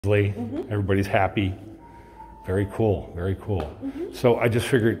Everybody's happy. Very cool, very cool. So I just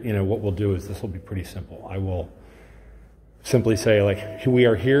figured, what we'll do is this will be pretty simple. I will simply say, like, we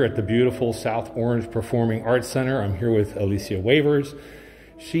are here at the beautiful South Orange Performing Arts Center. I'm here with Alicia Wavers.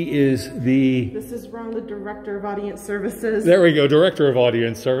 She is This is wrong, the Director of Audience Services. There we go, Director of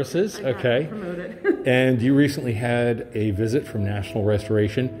Audience Services. Okay. Promoted. And you recently had a visit from National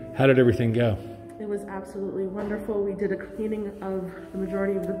Restoration. How did everything go? It was absolutely wonderful. We did a cleaning of the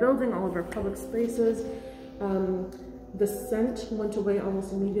majority of the building, all of our public spaces. The scent went away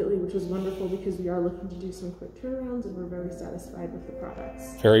almost immediately, which was wonderful because we are looking to do some quick turnarounds and we're very satisfied with the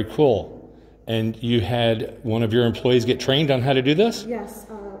products. Very cool. And you had one of your employees get trained on how to do this? Yes,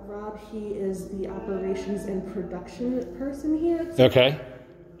 Rob, he is the operations and production person here. Okay.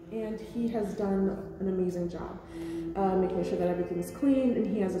 And he has done an amazing job making sure that everything's clean, and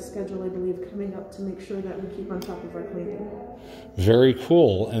he has a schedule, I believe, coming up to make sure that we keep on top of our cleaning. Very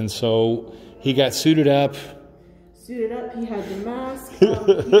cool. And so he got suited up. Suited up, he had the mask. He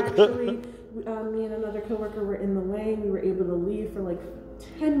actually, me and another coworker were in the lane. We were able to leave for like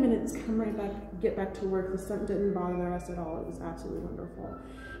 10 minutes, come right back, get back to work. The scent didn't bother us at all. It was absolutely wonderful.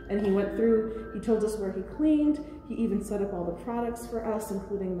 And he went through, he told us where he cleaned. He even set up all the products for us,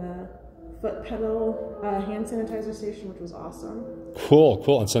 including the foot pedal hand sanitizer station, which was awesome. Cool,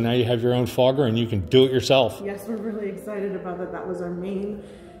 cool. And so now you have your own fogger and you can do it yourself. Yes, we're really excited about that. That was our main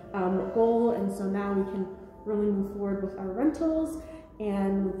goal. And so now we can really move forward with our rentals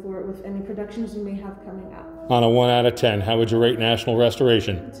and move forward with any productions we may have coming up. On a 1 out of 10, how would you rate National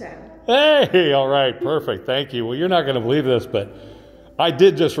Restoration? 10. Hey, all right, perfect. Thank you. Well, you're not going to believe this, but I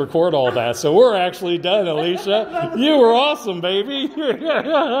did just record all that, so we're actually done, Alicia. You were awesome, baby. Thank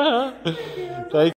you.